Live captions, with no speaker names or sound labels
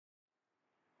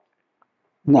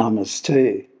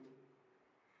Namaste.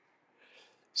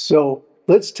 So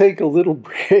let's take a little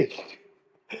break.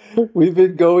 We've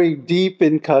been going deep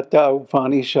in Kaṭha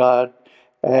Upaniṣad,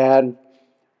 and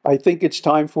I think it's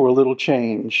time for a little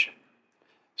change.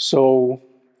 So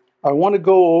I want to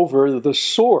go over the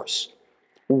source.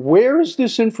 Where is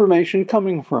this information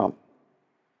coming from?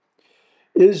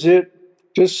 Is it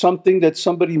just something that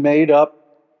somebody made up,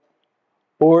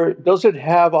 or does it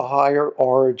have a higher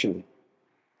origin?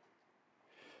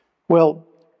 Well,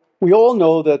 we all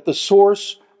know that the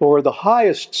source, or the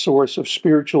highest source of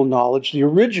spiritual knowledge, the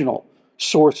original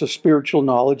source of spiritual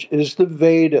knowledge, is the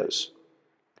Vedas.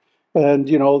 And,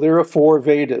 there are 4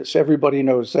 Vedas. Everybody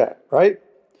knows that, right?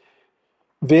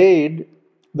 Ved,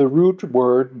 the root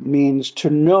word, means to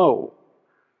know.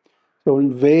 So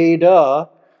Veda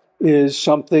is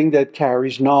something that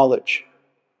carries knowledge.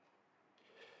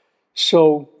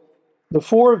 So the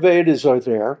 4 Vedas are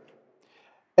there.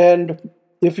 And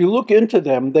if you look into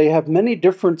them, they have many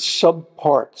different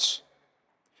subparts.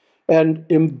 And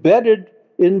embedded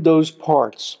in those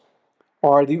parts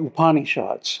are the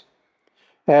Upanishads.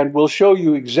 And we'll show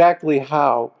you exactly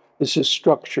how this is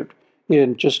structured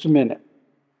in just a minute.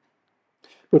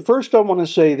 But first I want to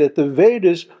say that the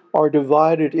Vedas are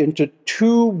divided into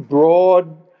 2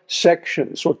 broad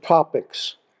sections or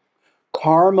topics: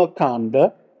 Karma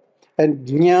Kanda and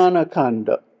Jnana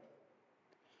Kanda.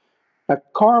 Now,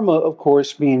 karma, of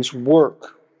course, means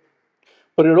work,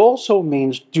 but it also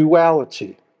means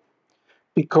duality,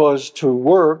 because to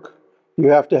work, you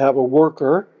have to have a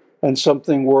worker and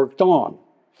something worked on.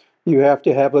 You have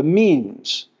to have a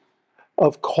means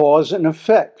of cause and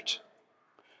effect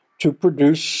to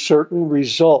produce certain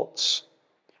results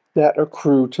that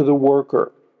accrue to the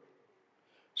worker.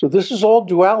 So this is all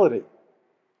duality.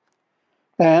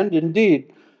 And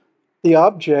indeed, the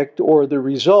object or the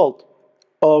result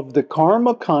of the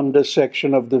Karma Kanda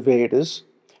section of the Vedas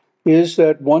is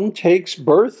that one takes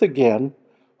birth again,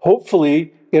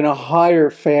 hopefully in a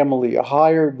higher family, a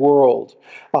higher world,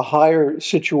 a higher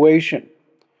situation,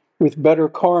 with better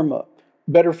karma,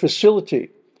 better facility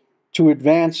to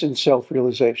advance in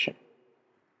self-realization.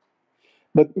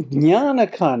 But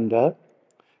Jnana Kanda,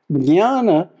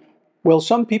 Jnana, well,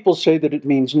 some people say that it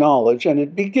means knowledge, and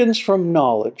it begins from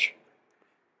knowledge.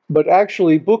 But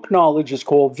actually, book knowledge is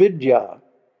called Vidya.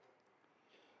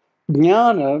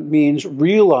 Jnana means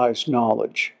realized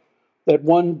knowledge, that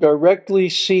one directly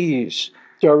sees,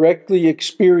 directly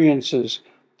experiences,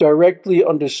 directly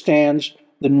understands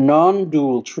the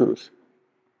non-dual truth,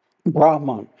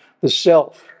 Brahman, the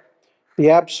self, the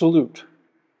absolute.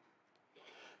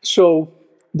 So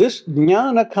this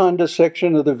Jnana Kanda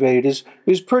section of the Vedas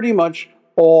is pretty much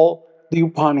all the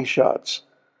Upanishads.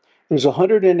 There's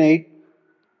 108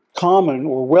 common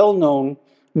or well-known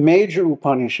major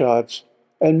Upanishads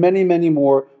and many, many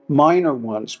more minor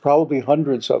ones, probably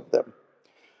hundreds of them.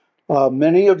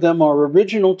 Many of them are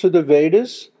original to the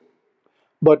Vedas,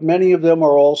 but many of them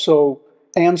are also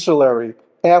ancillary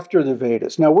after the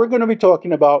Vedas. Now, we're going to be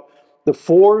talking about the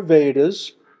 4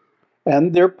 Vedas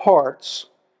and their parts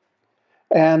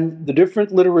and the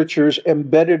different literatures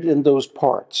embedded in those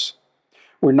parts.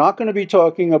 We're not going to be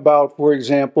talking about, for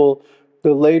example,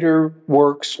 the later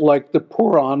works like the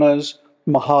Puranas,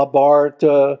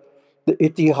 Mahabharata, the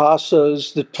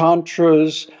Itihasas, the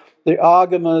Tantras, the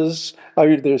Agamas. I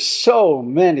mean, there's so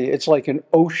many. It's like an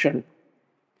ocean.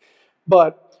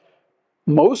 But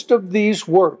most of these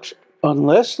works,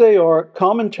 unless they are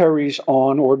commentaries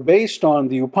on or based on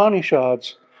the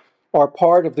Upanishads, are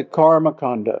part of the Karma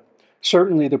Kanda.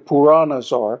 Certainly the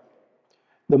Puranas are,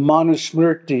 the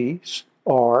Manusmritis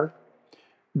are,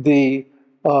 the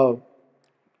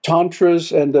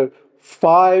Tantras and the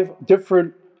 5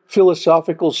 different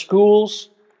philosophical schools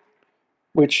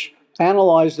which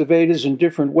analyze the Vedas in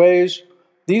different ways.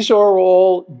 These are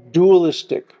all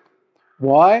dualistic.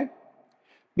 Why?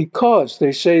 Because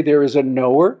they say there is a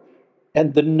knower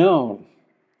and the known.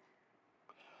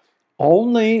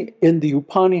 Only in the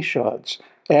Upanishads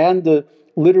and the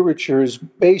literatures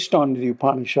based on the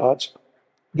Upanishads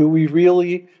do we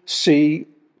really see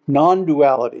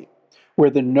non-duality, where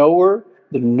the knower,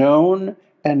 the known,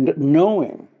 and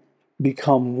knowing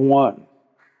become one.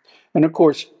 And of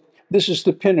course, this is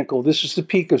the pinnacle, this is the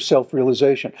peak of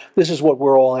self-realization. This is what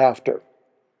we're all after.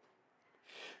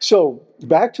 So,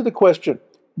 back to the question,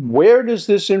 where does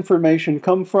this information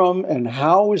come from and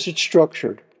how is it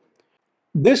structured?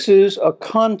 This is a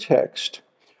context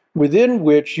within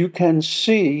which you can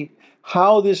see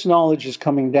how this knowledge is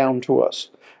coming down to us.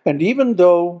 And even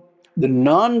though the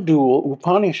non-dual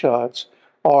Upanishads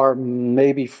are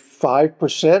maybe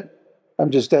 5%,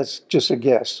 that's just a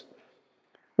guess,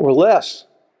 or less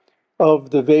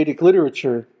of the Vedic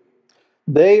literature,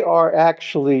 they are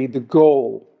actually the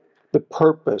goal, the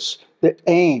purpose, the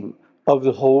aim of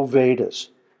the whole Vedas.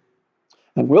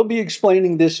 And we'll be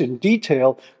explaining this in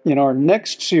detail in our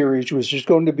next series, which is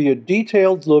going to be a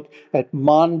detailed look at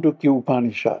Mandukya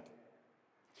Upanishad.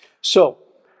 So,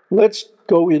 let's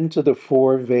go into the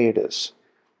four Vedas.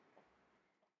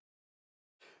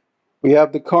 We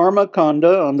have the Karma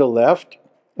Kanda on the left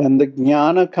and the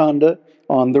Jnana Kanda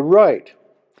on the right.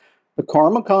 The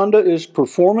Karma Kanda is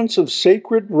performance of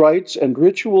sacred rites and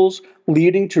rituals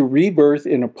leading to rebirth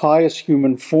in a pious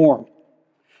human form.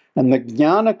 And the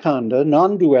Jnana Kanda,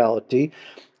 non-duality,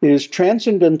 is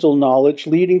transcendental knowledge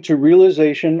leading to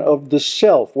realization of the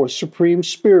self or supreme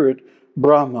spirit,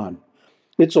 Brahman.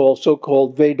 It's also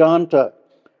called Vedanta,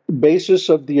 the basis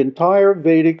of the entire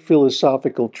Vedic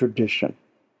philosophical tradition.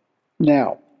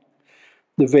 Now,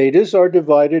 the Vedas are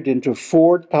divided into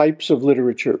four types of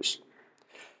literatures.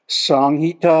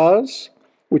 Samhitas,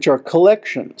 which are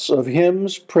collections of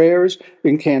hymns, prayers,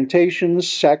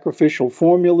 incantations, sacrificial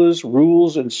formulas,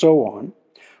 rules, and so on,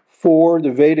 for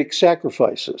the Vedic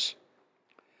sacrifices.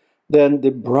 Then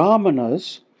the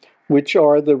Brahmanas, which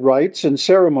are the rites and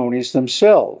ceremonies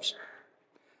themselves,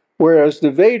 whereas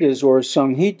the Vedas, or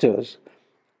Samhitas,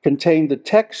 contain the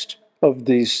text of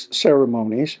these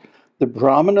ceremonies. The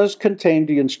Brahmanas contain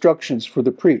the instructions for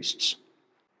the priests.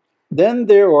 Then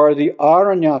there are the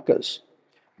Aranyakas.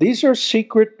 These are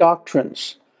secret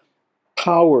doctrines,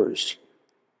 powers,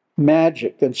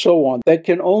 magic, and so on, that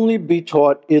can only be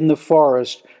taught in the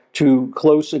forest to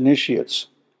close initiates.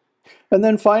 And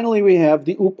then finally we have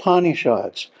the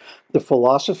Upanishads, the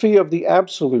philosophy of the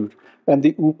Absolute, and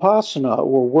the Upasana,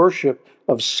 or worship,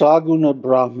 of Saguna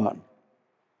Brahman,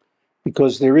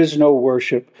 because there is no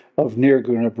worship of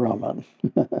Nirguna Brahman.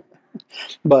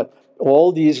 But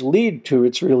all these lead to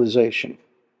its realization.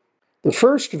 The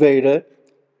first Veda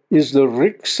is the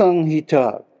Rik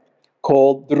Samhita,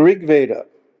 called the Rig Veda.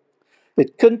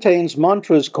 It contains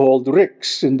mantras called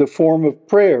riks in the form of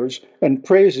prayers and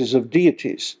praises of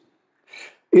deities.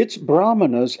 Its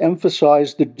Brahmanas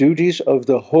emphasize the duties of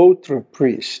the Hotra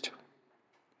priest.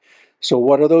 So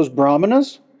what are those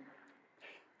Brahmanas?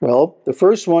 Well, the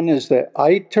first one is the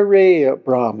Aitareya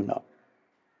Brahmana.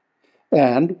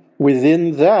 And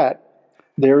within that,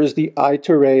 there is the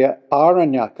Aitareya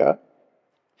Aranyaka.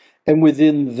 And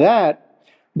within that,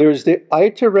 there's the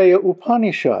Aitareya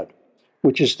Upanishad,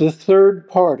 which is the third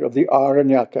part of the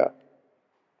Aranyaka.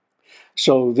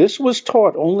 So this was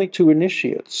taught only to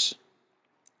initiates.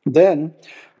 Then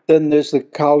there's the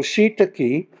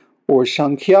Kaushitaki, or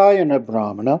Sankhyayana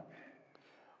Brahmana,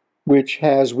 which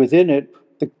has within it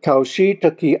the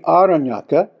Kaushitaki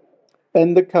Aranyaka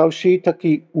and the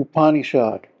Kaushitaki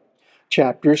Upanishad,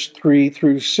 chapters 3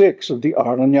 through 6 of the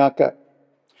Aranyaka.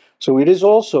 So it is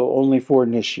also only for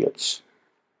initiates.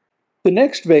 The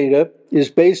next Veda is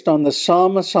based on the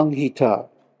Sama Samhita,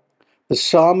 the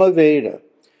Sama Veda.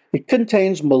 It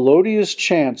contains melodious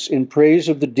chants in praise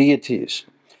of the deities.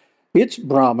 Its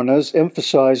Brahmanas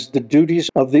emphasize the duties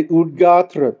of the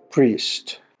Udgatra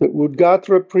priest. The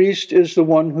Udgatra priest is the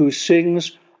one who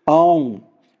sings Aum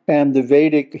and the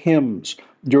Vedic hymns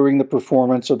during the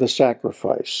performance of the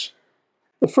sacrifice.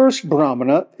 The first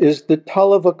Brahmana is the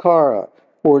Talavakara,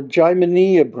 or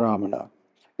Jaiminiya Brahmana,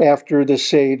 after the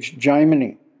sage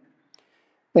Jaimini.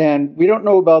 And we don't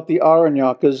know about the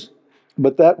Aranyakas,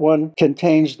 but that one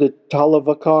contains the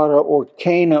Talavakara or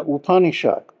Kena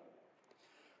Upanishad.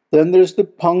 Then there's the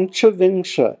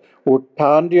Panchavingsha, or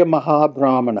Tandya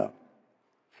Mahabrahmana,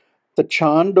 the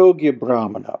Chandogya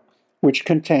Brahmana, which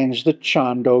contains the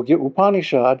Chandogya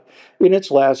Upanishad in its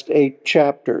last 8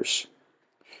 chapters.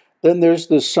 Then there's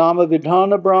the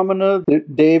Samavidhana Brahmana, the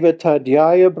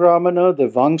Devatadhyaya Brahmana, the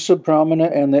Vamsa Brahmana,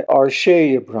 and the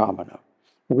Arsheya Brahmana.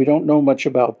 We don't know much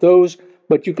about those,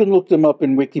 but you can look them up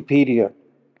in Wikipedia.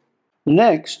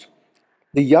 Next,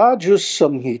 the Yajus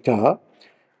Samhita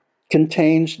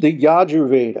contains the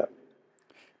Yajurveda,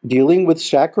 dealing with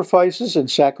sacrifices and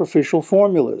sacrificial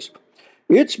formulas.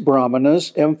 Its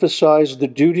Brahmanas emphasize the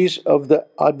duties of the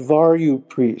Advaryu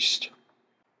priest.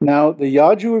 Now, the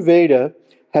Yajurveda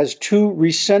has 2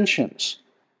 recensions,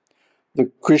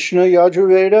 the Krishna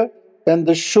Yajurveda and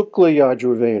the Shukla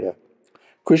Yajurveda.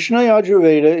 Krishna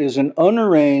Yajurveda is an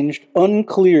unarranged,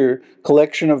 unclear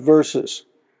collection of verses,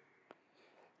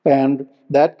 and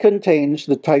that contains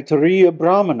the Taittiriya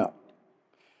Brahmana,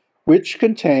 which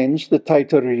contains the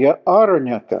Taittiriya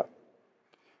Aranyaka,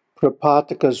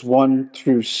 Prapatakas 1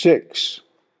 through 6,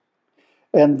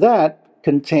 and that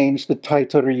contains the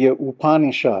Taittiriya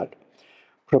Upanishad,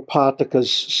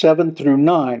 Prapatakas 7 through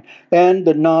 9, and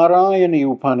the Narayani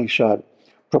Upanishad,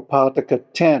 Prapataka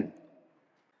 10.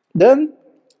 Then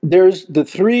there's the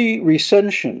three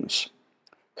recensions,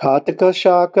 Kaṭha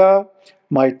Shaka,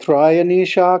 Maitrayani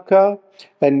Shaka,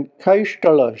 and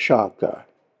Kaishtala Shaka.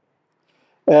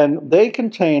 And they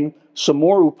contain some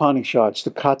more Upanishads,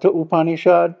 the Kaṭha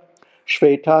Upaniṣad,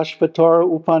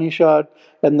 Shvetashvatara Upanishad,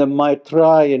 and the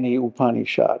Maitrayani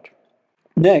Upanishad.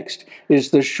 Next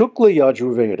is the Shukla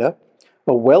Yajurveda,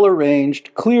 a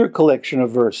well-arranged, clear collection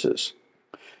of verses.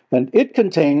 And it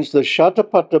contains the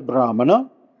Shatapatha Brahmana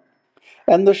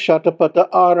and the Shatapatha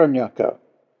Aranyaka.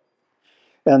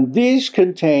 And these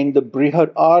contain the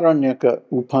Brihad Aranyaka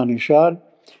Upanishad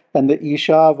and the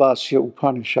Ishavasya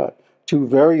Upanishad, two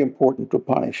very important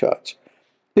Upanishads.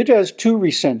 It has two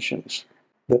recensions,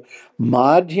 the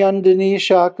Madhyandini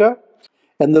Shaka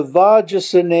and the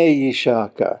Vajrasaneyi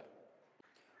Shaka.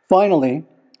 Finally,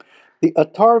 the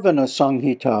Atharvana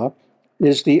Samhita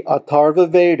is the Atharva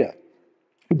Veda,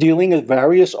 dealing with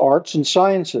various arts and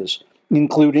sciences,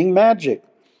 including magic,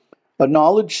 a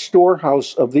knowledge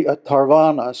storehouse of the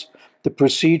Atharvanas, the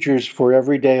procedures for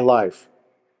everyday life.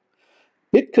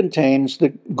 It contains the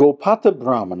Gopatha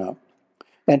Brahmana,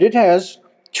 and it has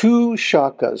two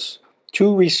shakas,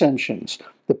 two recensions,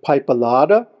 the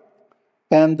Paipalada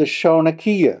and the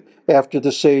Shaunakiya, after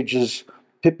the sages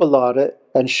Pipalada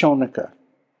and Shaunaka.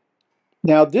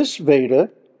 Now, this Veda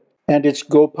and its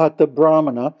Gopatha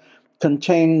Brahmana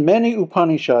contain many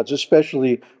Upanishads,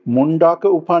 especially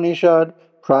Mundaka Upanishad,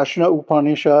 Prashna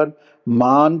Upanishad,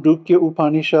 Mandukya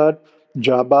Upanishad,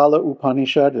 Jabala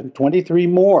Upanishad, and 23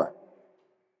 more.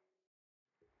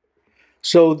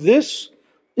 So this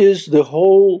is the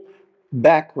whole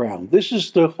background. This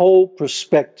is the whole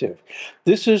perspective.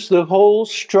 This is the whole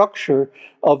structure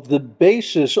of the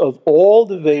basis of all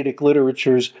the Vedic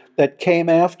literatures that came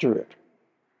after it.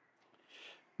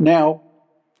 Now,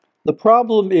 the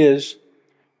problem is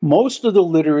most of the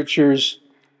literatures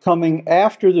coming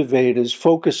after the Vedas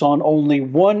focus on only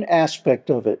one aspect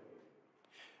of it.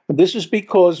 And this is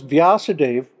because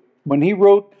Vyasadeva, when he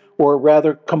wrote, or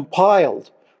rather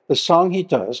compiled, the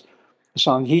Samhitas,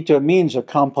 Samhita means a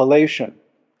compilation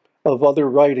of other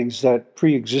writings that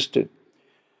pre-existed.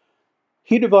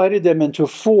 He divided them into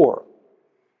four,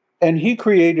 and he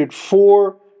created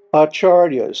four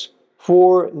acharyas,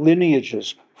 four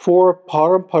lineages, four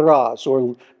paramparas,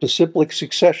 or disciplic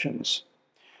successions,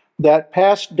 that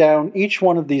passed down each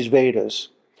one of these Vedas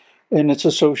and its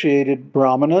associated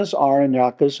Brahmanas,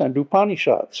 Aranyakas, and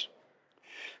Upanishads.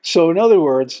 So in other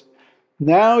words,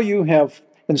 now you have,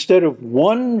 instead of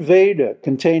one Veda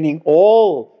containing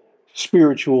all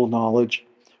spiritual knowledge,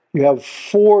 you have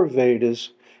four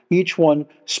Vedas, each one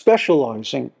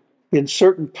specializing in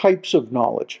certain types of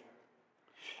knowledge.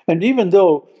 And even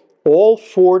though all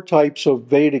four types of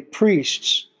Vedic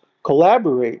priests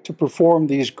collaborate to perform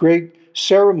these great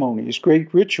ceremonies,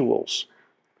 great rituals,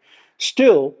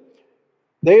 still,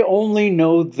 they only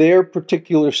know their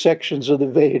particular sections of the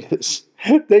Vedas.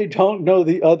 They don't know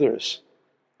the others.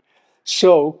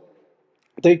 So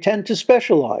they tend to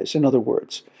specialize, in other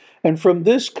words. And from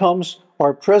this comes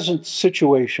our present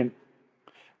situation,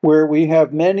 where we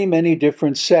have many, many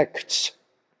different sects.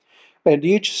 And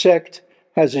each sect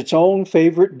has its own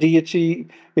favorite deity,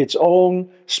 its own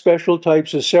special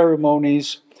types of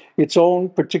ceremonies, its own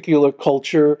particular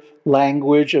culture,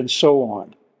 language, and so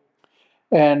on.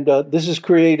 And this has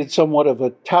created somewhat of a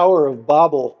Tower of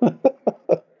Babel,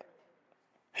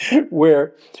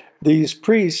 where these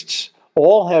priests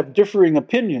all have differing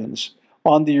opinions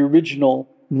on the original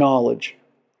knowledge.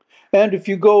 And if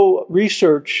you go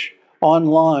research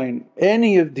online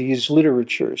any of these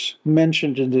literatures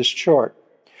mentioned in this chart,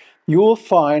 you will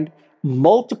find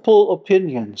multiple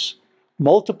opinions,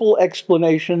 multiple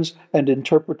explanations and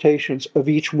interpretations of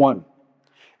each one.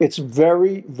 It's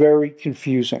very, very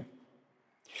confusing.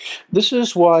 This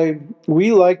is why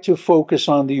we like to focus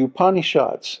on the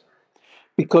Upanishads,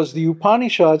 because the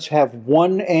Upanishads have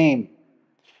one aim,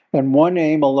 and one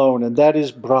aim alone, and that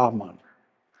is Brahman,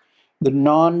 the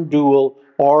non-dual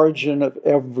origin of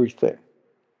everything.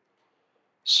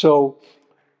 So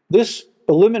this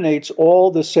eliminates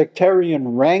all the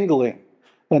sectarian wrangling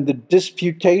and the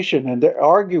disputation and the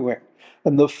arguing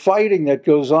and the fighting that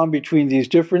goes on between these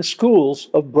different schools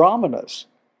of Brahmanas.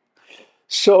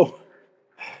 So,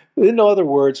 in other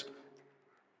words,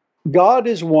 God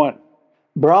is one.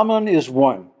 Brahman is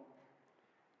one.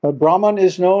 Brahman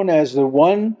is known as the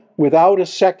one without a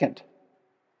second.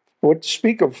 What to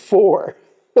speak of four?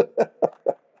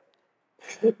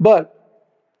 But,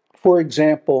 for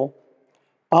example,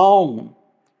 Aum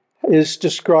is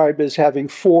described as having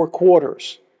four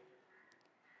quarters.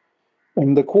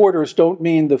 And the quarters don't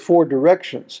mean the four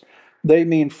directions. They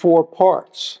mean four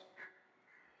parts.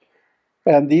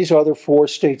 And these are the four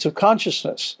states of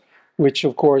consciousness, which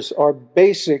of course are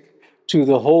basic to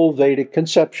the whole Vedic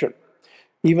conception.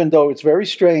 Even though it's very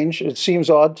strange, it seems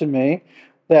odd to me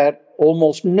that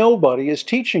almost nobody is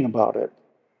teaching about it.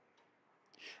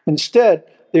 Instead,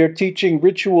 they're teaching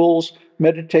rituals,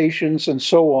 meditations, and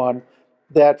so on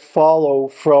that follow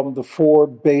from the four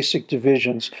basic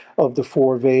divisions of the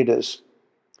four Vedas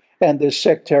and their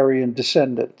sectarian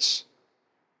descendants.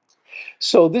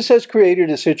 So this has created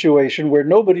a situation where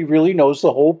nobody really knows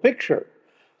the whole picture.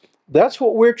 That's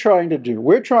what we're trying to do.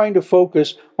 We're trying to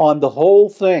focus on the whole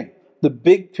thing, the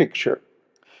big picture,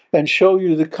 and show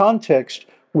you the context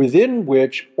within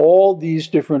which all these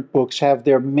different books have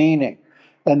their meaning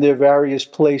and their various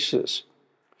places.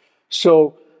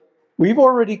 So we've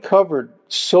already covered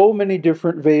so many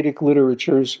different Vedic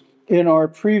literatures in our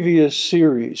previous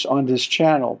series on this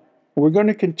channel. We're going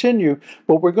to continue,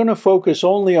 but we're going to focus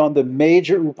only on the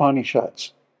major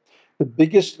Upanishads, the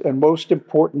biggest and most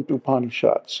important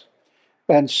Upanishads.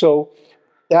 And so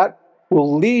that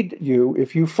will lead you,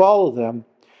 if you follow them,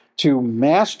 to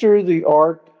master the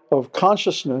art of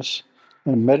consciousness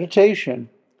and meditation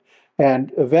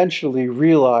and eventually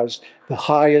realize the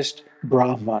highest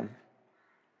Brahman.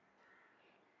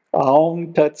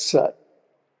 Aum Tat Sat.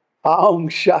 Aum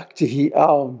Shakti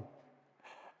Aum.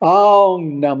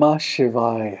 Aum Namah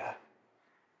Shivaya.